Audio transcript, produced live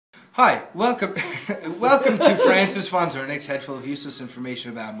Hi, welcome welcome to Francis von ZERNECK'S Head Full of Useless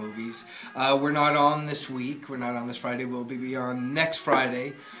Information about movies. We're not on this week, we're not on this Friday, we'll be on next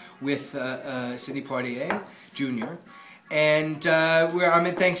Friday with Sidney Poitier Jr. And I'm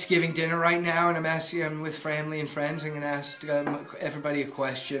at Thanksgiving dinner right now, and I'm with family and friends. I'm going to ask everybody a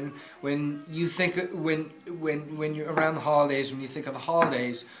question. When you think, when you're around the holidays, when you think of the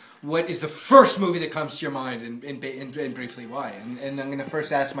holidays, what is the first movie that comes to your mind, and briefly why? And I'm going to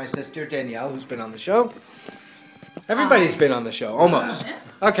first ask my sister Danielle, who's been on the show. Everybody's been on the show, almost.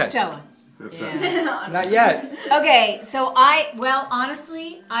 Okay. Stella. Yeah. Not yet. Okay, so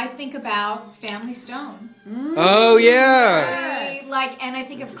honestly, I think about Family Stone. Oh yeah. And I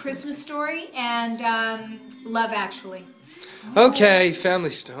think of Christmas Story and Love Actually. Okay, Family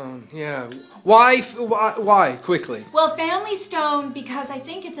Stone. Yeah. Why? Quickly. Well, Family Stone because I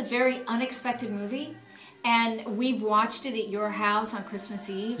think it's a very unexpected movie. And we've watched it at your house on Christmas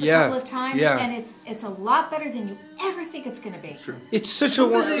Eve a couple of times, and it's a lot better than you ever think it's going to be. It's true. It's such a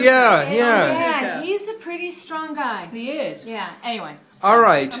yeah. Yeah, he's a pretty strong guy. He is. Yeah. Anyway. So all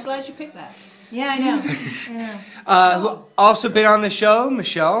right. I'm glad you picked that. Yeah, I know. Who also been on the show,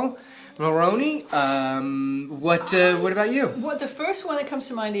 Michelle Mulroney. What about you? Well, the first one that comes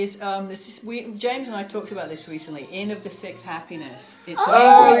to mind is James and I talked about this recently. Inn of the Sixth Happiness. It's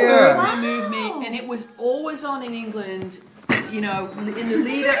yeah. movie, and it was always on in England. You know, in the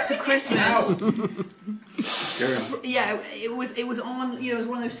lead up to Christmas. Yeah, it was on. You know, it was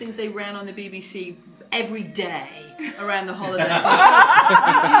one of those things they ran on the BBC every day around the holidays.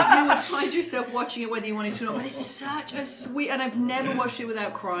 You would find yourself watching it whether you wanted to or not. But it's such a sweet, and I've never watched it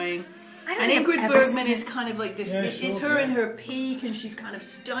without crying. And Ingrid Bergman is kind of like this. It's her in her peak, and she's kind of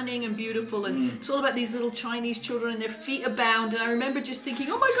stunning and beautiful. And it's all about these little Chinese children, and their feet are bound. And I remember just thinking,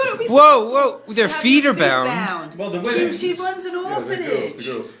 oh my God, it'll be so whoa, their feet are bound. Well, the women. She runs an orphanage.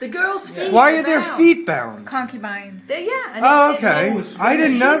 The girls' feet. Why are their feet bound? Concubines. Yeah. Okay. I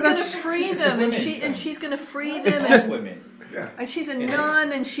didn't know that. She's going to free them, and she's going to free them. Women. Yeah. And she's a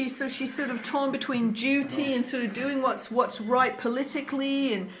nun, and she's sort of torn between duty and sort of doing what's right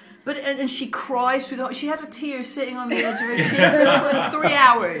politically, and she cries through she has a tear sitting on the edge of her chin for 3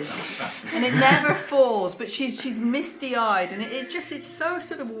 hours, and it never falls. But she's misty-eyed, and it's so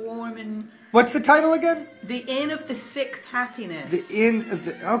sort of warm and. What's the title again? The Inn of the Sixth Happiness. The Inn of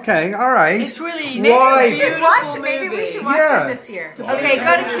the. Okay, all right. It's really. Why? Maybe we should watch it this year. Okay,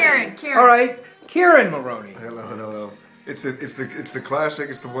 go to Kieran. All right, Kieran Mulroney. Hello. It's the classic.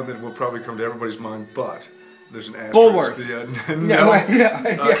 It's the one that will probably come to everybody's mind, but. There's an asterisk. Bullworth. No.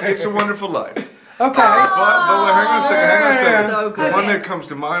 It's a Wonderful Life. Okay. But hang on a second. So good. The one that comes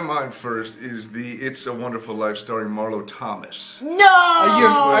to my mind first is the It's a Wonderful Life starring Marlo Thomas. No.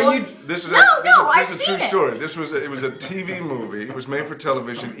 Are you? This is I've a seen true story. It was a TV movie. It was made for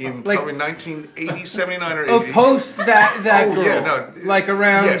television in probably 1980, 79 or 80. Oh, post that girl. Yeah, no. Like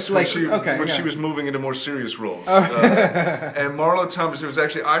around. Yes, when like she was moving into more serious roles. And Marlo Thomas. It was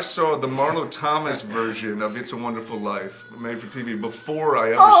actually I saw the Marlo Thomas version of It's a Wonderful Life made for TV before I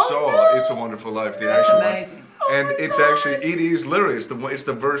ever saw It's a Wonderful Life. The actual amazing. And it's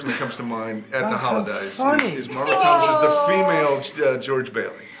the version that comes to mind at the holidays. Funny. Is Marlo Thomas is the female George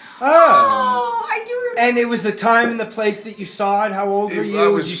Bailey. Oh, I do remember. And it was the time and the place that you saw it. How old were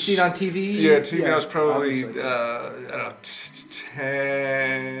you? Did you see it on TV? Yeah, TV. I was probably I don't know.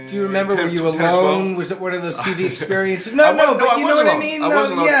 10. Do you remember? 10, were you 10 alone? Was it one of those TV experiences? No, but you know what I mean. I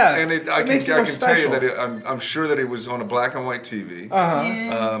wasn't alone. Yeah, and I can tell you that I'm sure that it was on a black and white TV.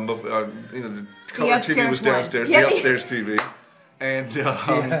 The color TV was downstairs. The upstairs TV, and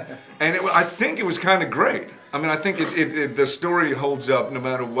I think it was kind of great. I mean, I think the story holds up no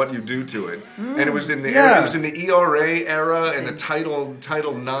matter what you do to it. And it was in the ERA era and the Title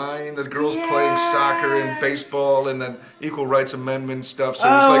IX, the girls playing soccer and baseball and the Equal Rights Amendment stuff. So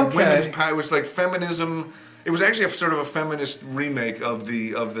it was like women's power. It was like feminism. It was actually sort of a feminist remake of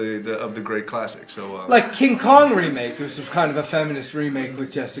the great classic. So like King Kong remake was kind of a feminist remake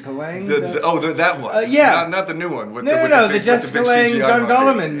with Jessica Lange. That one. Not the new one. The Jessica Lange, John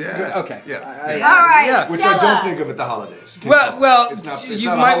Guillermin. Yeah. Okay. Yeah. All right. Yeah. Which I don't think of at the holidays. Well, it's you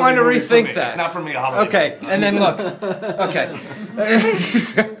not might want to rethink that. It's not for me a holiday. Okay, and then look. Okay.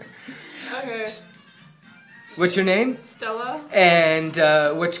 Okay. What's your name? Stella. And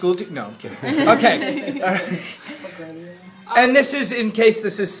what school do you... No, I'm kidding. Okay. And this is, in case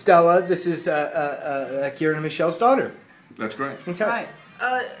this is Stella, this is Kieran and Michelle's daughter. That's great. Okay. Right.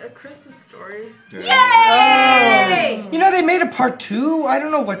 A Christmas Story. Yay! You know, they made a part 2. I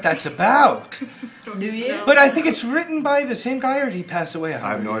don't know what that's about. New Year's? But I think it's written by the same guy, or did he pass away? I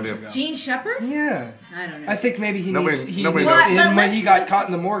have no idea. Gene Shepard? Yeah. I don't know. I think maybe he Nobody- needs, he nobody needs knows. him when he got caught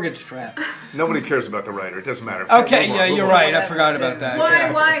in the mortgage trap. Nobody cares about the writer. It doesn't matter. Okay, Move yeah, on, move you're on. right. I forgot about that.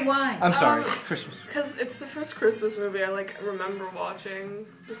 Yeah. Why? I'm sorry. Christmas. Because it's the first Christmas movie I remember watching.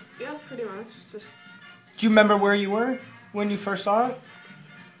 Yeah, pretty much. Just. Do you remember where you were when you first saw it?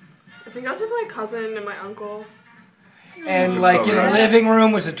 I think I was with my cousin and my uncle. And in a living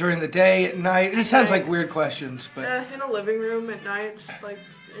room? Was it during the day, at night? It sounds like weird questions, but. In a living room at night, just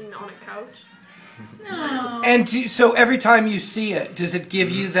on a couch. No. And so every time you see it, does it give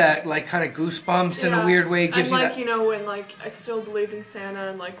you that kind of goosebumps in a weird way? It gives and you that. when I still believed in Santa,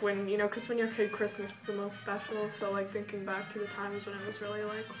 and when because when you're a kid, Christmas is the most special. So thinking back to the times when it was really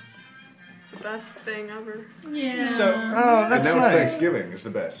the best thing ever. Yeah. So that's and now nice. Thanksgiving is the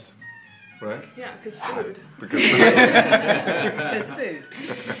best, right? Yeah, because food. Because food.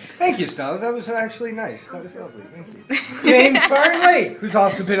 Thank you, Stella. That was actually nice. That was lovely. Thank you. James Fearnley, who's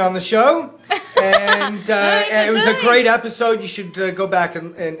also been on the show. And it was a great episode. You should go back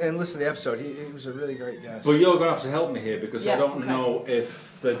and listen to the episode. He was a really great guest. Well, you're going to have to help me here because I don't okay. know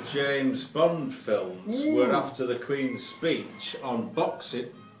if the James Bond films were after the Queen's speech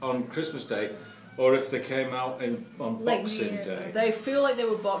on Christmas Day, or if they came out on Boxing Day. They feel like they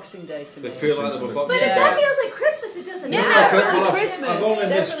were Boxing Day to me. They feel like they were Boxing But Day. if that feels like Christmas, it doesn't Yeah, matter. definitely Christmas. I've only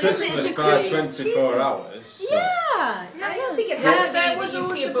missed Definitely Christmas it's by Christmas 24 hours. So. Yeah. I don't think it has to be that that was you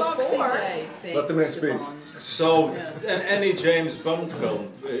always see the it Boxing before. Day thing. Let the man was speak. Bond. So, and any James Bond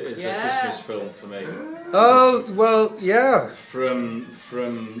film is a Christmas film for me. Oh, well, yeah. From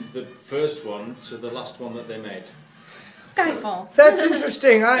the first one to the last one that they made. Skyfall. That's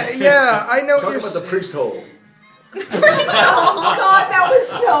interesting. I know Talk about the priest hole. Oh God, that was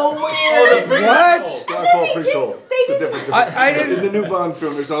so weird. What? Skyfall priest hole. It's a different. I didn't. In the new Bond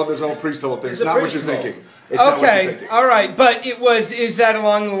film, there's all priest hole things. It's a Not what you're priest hole. thinking. It's not what you're Okay, thinking. all right, but is that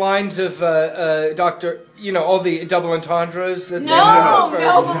along the lines of Dr. All the double entendres? That No,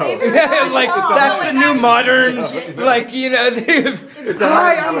 believe it or not. No. That's the new modern,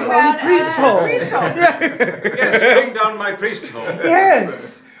 hi, I'm Holy Priest Hole. Yes, come down my priest hole.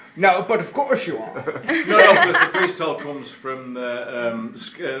 Yes. No, but of course you are. No, because the priest hole comes from the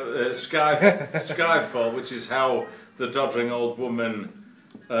Skyfall, which is how the doddering old woman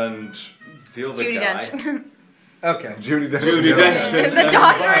and the other Judi guy. Dench. Okay. Judy Dench. The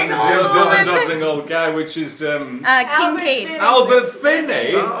doddering old The woman. doddering old guy, which is Kincaid. Albert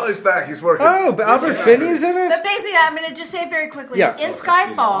Finney. Oh, he's back. He's working. Oh, but Albert Finney's in it? But basically, I'm going to just say it very quickly. Yeah. In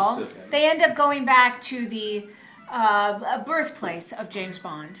Skyfall, they end up going back to the birthplace of James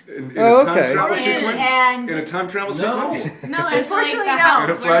Bond. In Oh, a time okay. travel And- sequence? and- In a time travel sequence? No, it's like Unfortunately, the no. house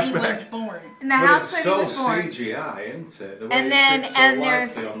In a where he flashback. was born. In the But house it's where he so was born. CGI, isn't it? The way And it then, sits so and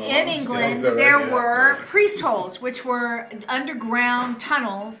there's lightly on the in landscape. England, Yeah. there were priest holes, which were underground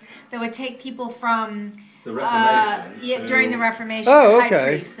tunnels that would take people from The Reformation. during the Reformation. Oh, high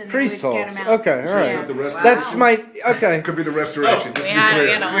okay. priests, and they Priest would get holes. them out. Okay, all So right. it's not the rest. That's my, okay. Could be the restoration. Just to be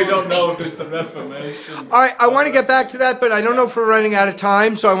clear. We don't know if it's the Reformation. All right, I want to get back to that, but I don't know if we're running out of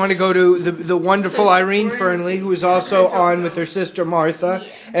time, so I want to go to the wonderful Irene Fearnley, who was also on with her sister Martha,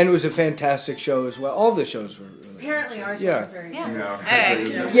 and it was a fantastic show as well. All the shows were really Apparently ours Yeah. was very Yeah. No.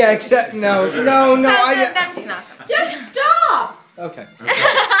 Hey. Yeah, except, no, I didn't. Not so much. Just stop! Okay,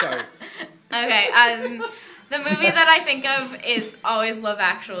 sorry. Okay, the movie that I think of is always Love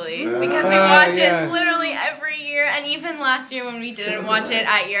Actually, because we watch yeah. it literally every year, and even last year when we didn't watch it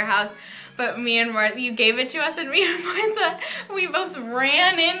at your house, but me and Martha, you gave it to us, and me and Martha, we both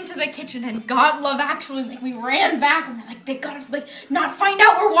ran into the kitchen and got Love Actually. Like, we ran back, and we're like, they gotta not find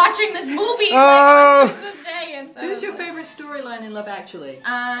out we're watching this movie Oh. on Christmas Day. And so, Who's your favourite storyline in Love Actually?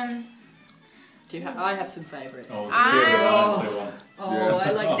 I have some favourites. Oh, the I- Kieran Knightley one. Oh, I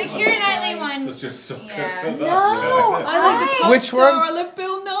like the Keira Knightley one. It's just so good Yeah. for that. No, I like the pop Which star. one? I love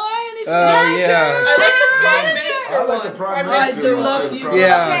Bill Nye and his Oh, yeah. I like the Prime I Minister. do one, love too. you. Prime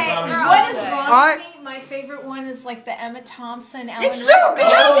Yeah. Minister. Okay, what is wrong I- with me? My favorite one is like the Emma Thompson. Alan It's so good. Oh,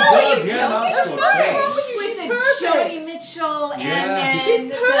 God, yeah, that's good. She's With perfect. Joni Mitchell and Yeah. then She's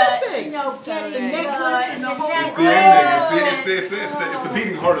perfect. getting The necklace and the whole It's the ending. It's the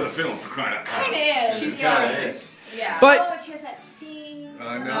beating heart of the film, for crying out loud. It is. She's kinda perfect. Yeah. But she has that scene.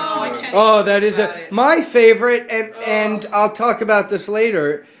 I know. No, I she can't. oh, that is About it. my favorite, and I'll talk about this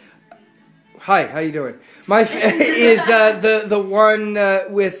later. Hi, how you doing? My is the one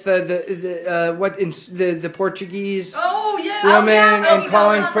with the Portuguese Oh yeah. woman and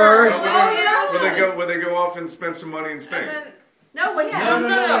Colin Firth. Oh yeah. Where they go off and spend some money in Spain. No, when And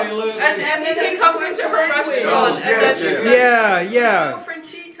then he comes into her restaurant his girlfriend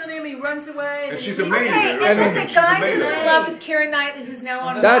cheats on him, he runs away. And she's a maid. And then the guy who's in love with Kieran Knightley, who's now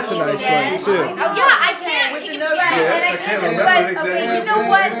on That's a nice one, too. Oh, yeah, I can't With take the it note. seriously. But, okay, you know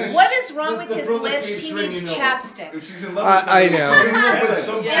what? What is wrong with his lips? He needs chapstick. She's in love with I know.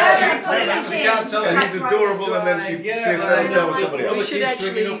 and he's adorable, and then she settles down with somebody else. We should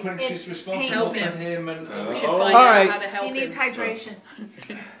actually she's responsible help for him. And, We should find All out right. how to help He needs him. hydration.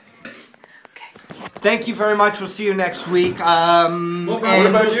 Thank you very much. We'll see you next week. What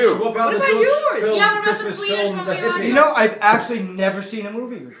about you? What about yours? Yeah, what about the Swedish one we watched? You know, I've actually never seen a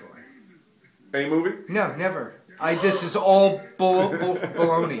movie before. A movie? No, never. This is all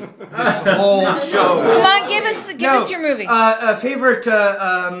baloney. This whole show. Come on, give us your movie. Favorite,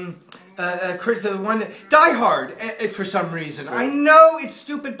 Chris, the one, Die Hard, for some reason. I know it's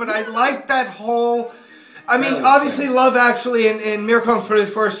stupid, but I like that whole. I mean, obviously, Love Actually and Miracle on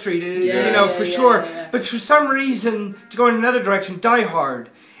 34th Street, for sure. Yeah. But for some reason, to go in another direction, Die Hard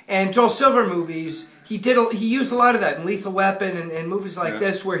and Joel Silver movies. He used a lot of that in Lethal Weapon and movies like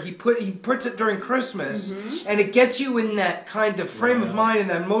this, where he puts it during Christmas, and it gets you in that kind of frame of mind, in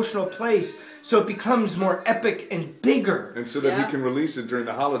that emotional place, so it becomes more epic and bigger. And so that he can release it during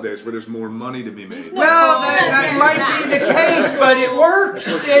the holidays where there's more money to be made. Well, that might be the case, but it works.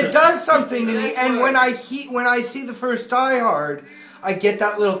 It does something to me. And when I see the first Die Hard, I get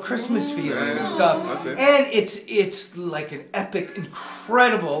that little Christmas feeling and stuff. That's it. And it's like an epic,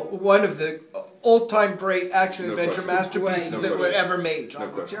 incredible, one of the all-time great action-adventure masterpieces that were ever made.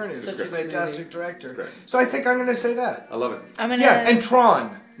 John McTiernan is a fantastic director. So I think I'm going to say that. I love it. And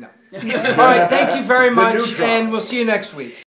Tron. No. All right, thank you very much, and we'll see you next week.